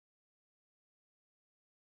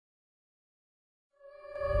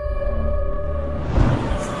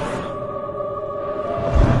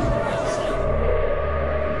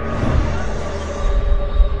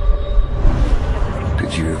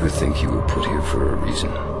here for a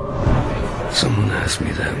reason. Someone asked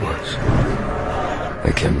me that once.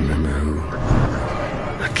 I can't remember who.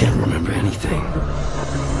 I can't remember anything.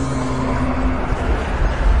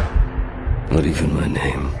 Not even my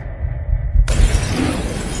name.